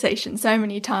conversation so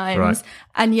many times, right,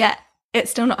 and yet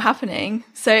it's still not happening.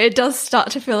 So it does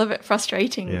start to feel a bit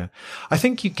frustrating. Yeah. I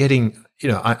think you're getting,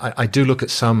 I do look at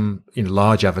some,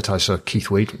 large advertisers, so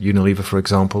Keith Weed, Unilever, for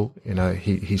example,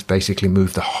 he's basically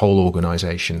moved the whole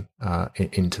organization,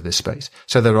 into this space.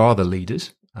 So there are the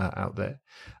leaders, out there.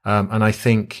 And I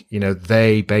think,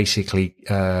 they basically,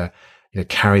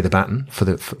 carry the baton for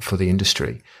the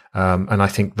industry. And I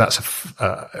think that's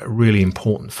a really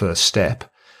important first step.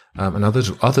 And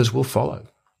others will follow.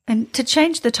 And to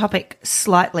change the topic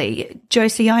slightly,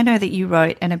 Josie, I know that you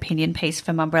wrote an opinion piece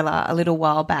for Mumbrella a little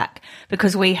while back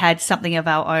because we had something of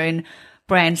our own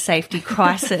brand safety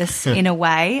crisis in a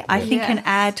way. I think an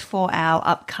ad for our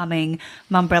upcoming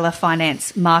Mumbrella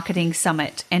Finance Marketing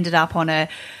Summit ended up on a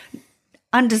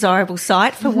undesirable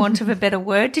site, for want of a better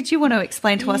word. Did you want to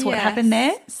explain to us what happened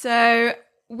there? So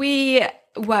we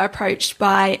were approached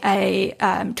by a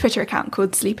Twitter account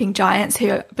called Sleeping Giants,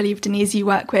 who I believe, Denise, you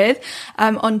work with,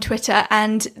 on Twitter.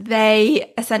 And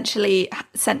they essentially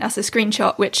sent us a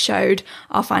screenshot which showed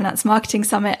our Finance Marketing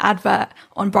Summit advert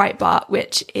on Breitbart,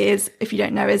 which is, if you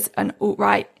don't know, is an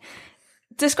alt-right,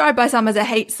 described by some as a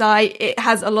hate site. It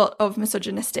has a lot of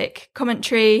misogynistic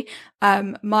commentary.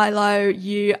 Milo,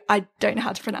 I don't know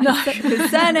how to pronounce his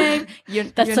surname.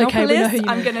 That's okay. We know who you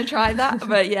I'm going to try that.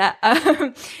 But yeah,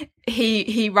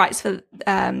 he writes for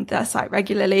the site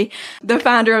regularly. The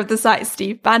founder of the site is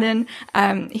Steve Bannon.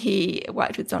 He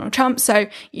worked with Donald Trump. So,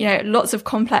 lots of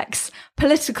complex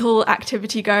political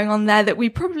activity going on there that we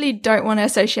probably don't want to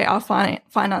associate our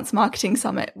Finance Marketing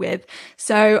Summit with.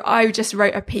 So I just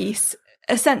wrote a piece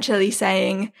essentially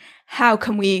saying, how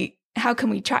can we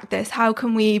track this? How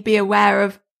can we be aware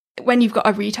of when you've got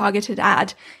a retargeted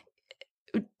ad?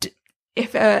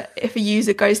 If a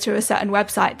user goes to a certain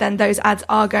website, then those ads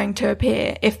are going to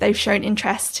appear if they've shown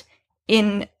interest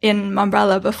in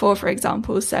Mumbrella before, for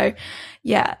example. So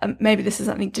yeah, maybe this is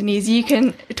something, Denise, you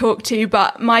can talk to,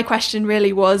 but my question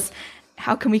really was,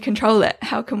 how can we control it?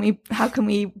 How can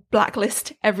we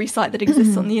blacklist every site that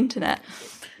exists on the internet?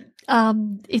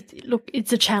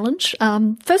 It's a challenge.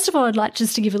 First of all, I'd like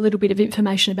just to give a little bit of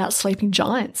information about Sleeping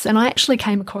Giants. And I actually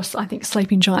came across, I think,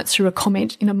 Sleeping Giants through a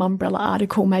comment in a Mumbrella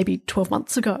article maybe 12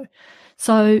 months ago.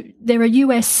 So they're a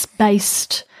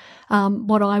US-based,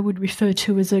 what I would refer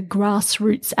to as a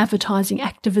grassroots advertising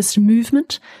activist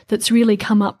movement that's really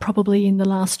come up probably in the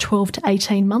last 12 to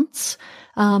 18 months,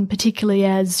 particularly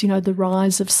as, the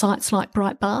rise of sites like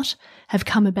Breitbart have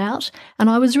come about. And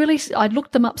I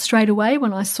looked them up straight away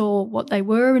when I saw what they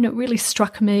were, and it really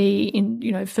struck me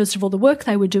in, first of all, the work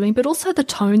they were doing, but also the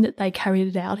tone that they carried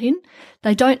it out in.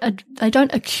 They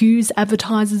don't accuse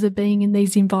advertisers of being in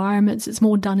these environments. It's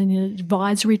more done in an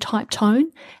advisory type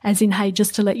tone, as in, hey,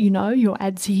 just to let you know, your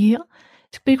ads are here.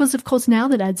 Because, of course, now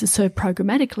that ads are served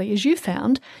programmatically, as you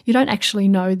found, you don't actually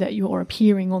know that you're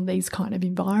appearing on these kind of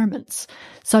environments.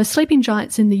 So Sleeping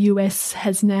Giants in the US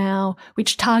has now,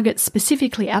 which targets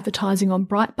specifically advertising on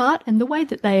Breitbart, and the way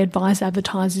that they advise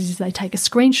advertisers is they take a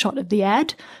screenshot of the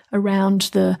ad around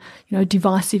the,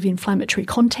 divisive inflammatory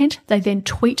content. They then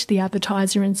tweet the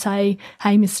advertiser and say,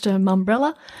 hey, Mr.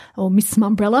 Mumbrella, or Miss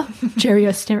Mumbrella,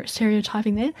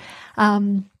 stereotyping there,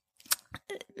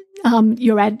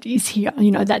 your ad is here.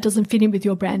 That doesn't fit in with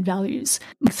your brand values.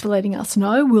 Thanks for letting us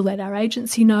know. We'll let our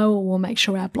agency know, or we'll make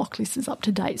sure our block list is up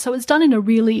to date. So it's done in a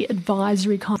really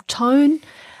advisory kind of tone.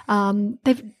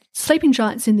 Sleeping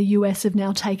Giants in the US have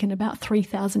now taken about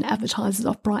 3,000 advertisers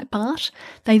off Breitbart.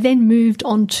 They then moved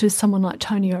on to someone like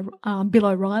Bill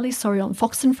O'Reilly, on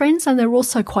Fox and Friends, and they're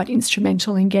also quite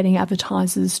instrumental in getting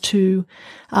advertisers to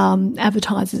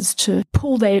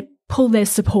pull their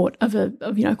support of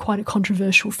quite a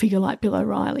controversial figure like Bill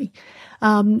O'Reilly.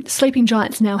 Sleeping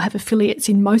Giants now have affiliates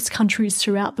in most countries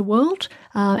throughout the world.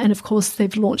 And of course,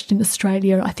 they've launched in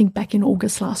Australia, I think back in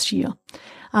August last year.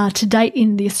 To date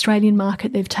in the Australian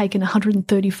market, they've taken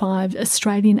 135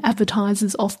 Australian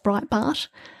advertisers off Breitbart.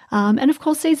 And of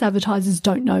course, these advertisers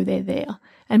don't know they're there.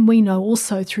 And we know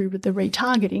also through the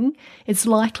retargeting, it's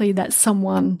likely that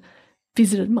someone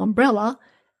visited Mumbrella,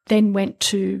 then went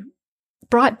to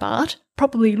Breitbart,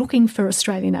 probably looking for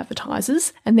Australian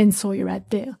advertisers, and then saw your ad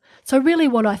there. So really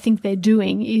what I think they're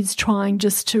doing is trying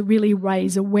just to really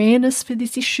raise awareness for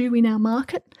this issue in our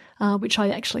market, which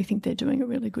I actually think they're doing a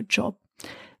really good job.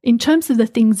 In terms of the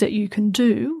things that you can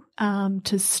do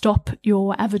to stop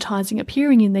your advertising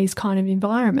appearing in these kind of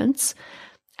environments,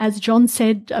 as John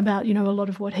said about, a lot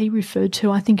of what he referred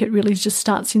to, I think it really just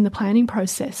starts in the planning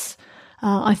process.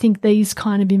 I think these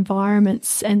kind of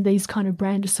environments and these kind of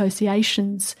brand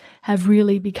associations have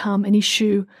really become an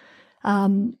issue,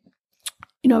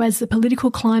 as the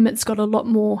political climate's got a lot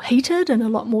more heated and a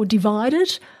lot more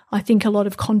divided. I think a lot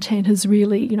of content has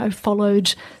really,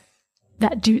 followed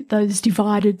those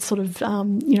divided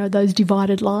those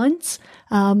divided lines.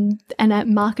 And that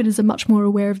marketers are much more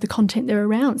aware of the content they're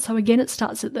around. So again, it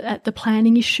starts at the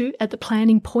planning issue, at the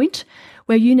planning point,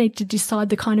 where you need to decide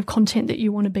the kind of content that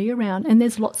you want to be around. And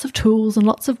there's lots of tools and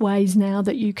lots of ways now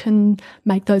that you can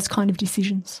make those kind of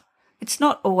decisions. It's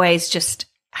not always just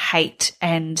hate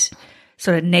and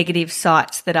sort of negative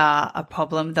sites that are a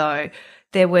problem, though.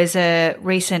 There was a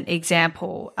recent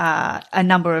example a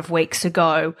number of weeks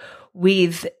ago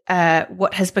with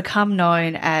what has become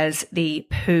known as the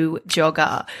poo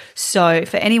jogger. So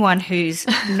for anyone who's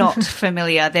not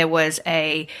familiar, there was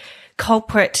a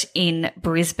culprit in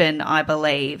Brisbane, I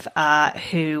believe,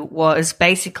 who was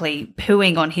basically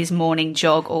pooing on his morning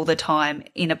jog all the time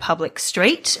in a public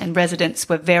street, and residents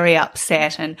were very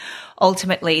upset, and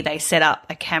ultimately they set up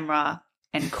a camera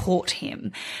and caught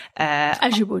him.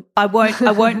 As you would. I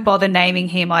won't bother naming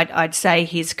him. I'd say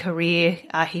his career,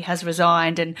 he has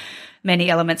resigned, and many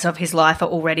elements of his life are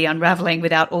already unravelling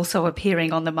without also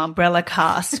appearing on the Mumbrella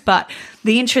cast. But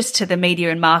the interest to the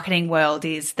media and marketing world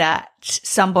is that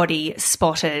somebody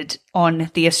spotted on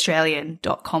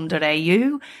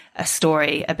theaustralian.com.au a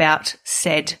story about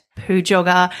said poo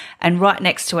jogger, and right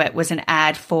next to it was an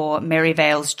ad for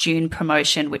Merivale's June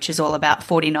promotion, which is all about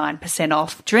 49%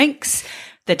 off drinks,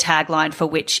 the tagline for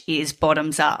which is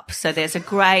bottoms up. So there's a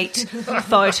great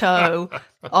photo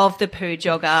of the poo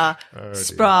jogger,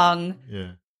 sprung,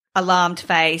 alarmed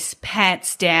face,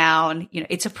 pants down. You know,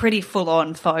 it's a pretty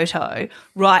full-on photo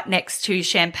right next to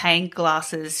champagne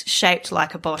glasses shaped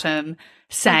like a bottom,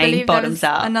 saying bottoms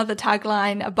up. Another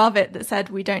tagline above it that said,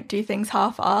 "We don't do things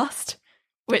half-assed,"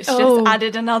 which just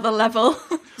added another level.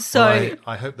 So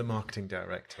I hope the marketing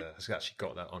director has actually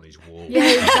got that on his wall.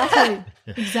 Yeah,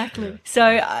 exactly. So,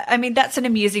 I mean, that's an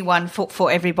amusing one for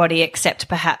everybody except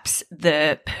perhaps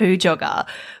the poo jogger.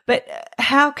 But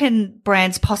how can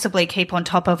brands possibly keep on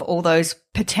top of all those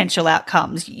potential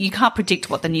outcomes? You can't predict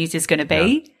what the news is going to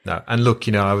be. No. And look,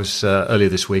 you know, I was earlier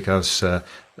this week, this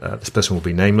person will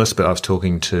be nameless, but I was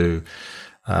talking to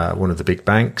one of the big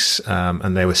banks,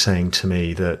 and they were saying to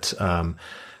me that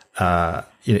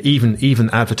you know, even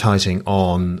advertising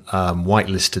on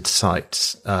whitelisted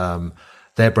sites,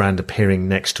 their brand appearing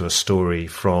next to a story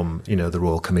from, you know, the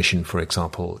Royal Commission, for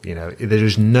example, you know, there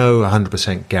is no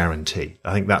 100% guarantee.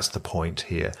 I think that's the point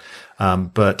here.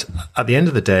 But at the end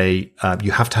of the day,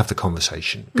 you have to have the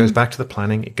conversation. It goes back to the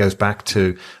planning. It goes back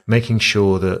to making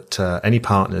sure that any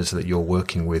partners that you're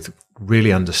working with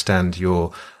really understand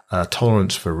your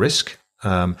tolerance for risk.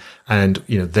 And,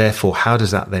 you know, therefore, how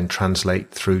does that then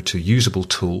translate through to usable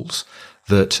tools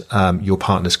that your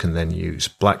partners can then use?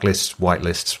 Blacklists,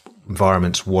 whitelists,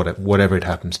 environments, whatever it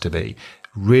happens to be.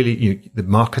 Really, the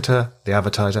marketer, the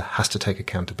advertiser has to take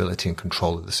accountability and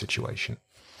control of the situation.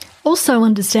 Also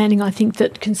understanding, I think,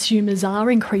 that consumers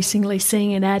are increasingly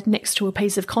seeing an ad next to a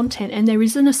piece of content, and there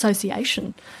is an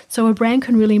association. So a brand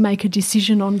can really make a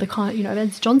decision on the kind, you know,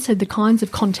 as John said, the kinds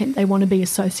of content they want to be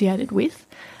associated with.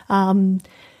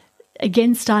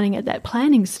 Again, starting at that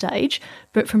planning stage,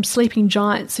 but from Sleeping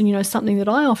Giants, and, you know, something that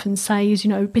I often say is, you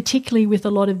know, particularly with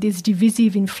a lot of this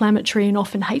divisive, inflammatory and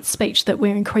often hate speech that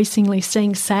we're increasingly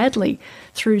seeing, sadly,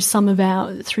 through some of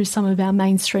our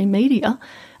mainstream media,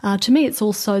 to me, it's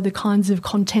also the kinds of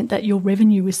content that your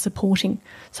revenue is supporting.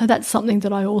 So that's something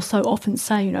that I also often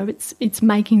say, you know, it's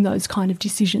making those kind of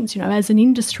decisions. You know, as an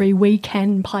industry, we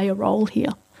can play a role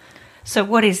here. So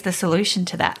what is the solution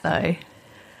to that, though?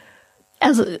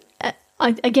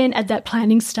 Again, at that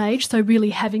planning stage, so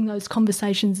really having those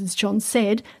conversations, as John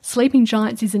said, Sleeping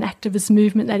Giants is an activist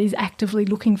movement that is actively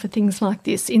looking for things like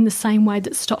this, in the same way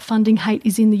that Stop Funding Hate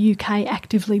is in the UK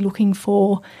actively looking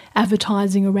for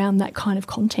advertising around that kind of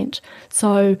content.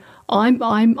 So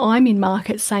I'm in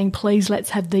market saying, please,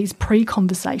 let's have these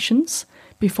pre-conversations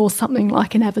before something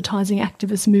like an advertising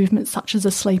activist movement such as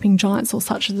a Sleeping Giants or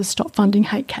such as a Stop Funding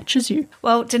Hate catches you.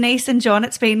 Well, Denise and John,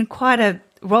 it's been quite a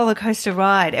roller coaster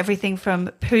ride, everything from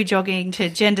poo jogging to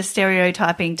gender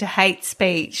stereotyping to hate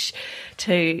speech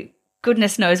to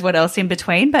goodness knows what else in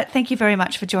between. But thank you very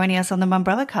much for joining us on the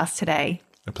Mumbrella Cast today.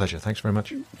 A pleasure. Thanks very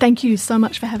much. Thank you so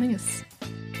much for having us.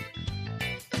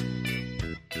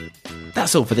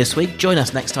 That's all for this week. Join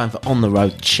us next time for On the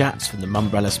Road chats from the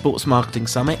Mumbrella Sports Marketing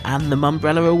Summit and the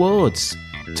Mumbrella Awards.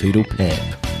 Toodle pip.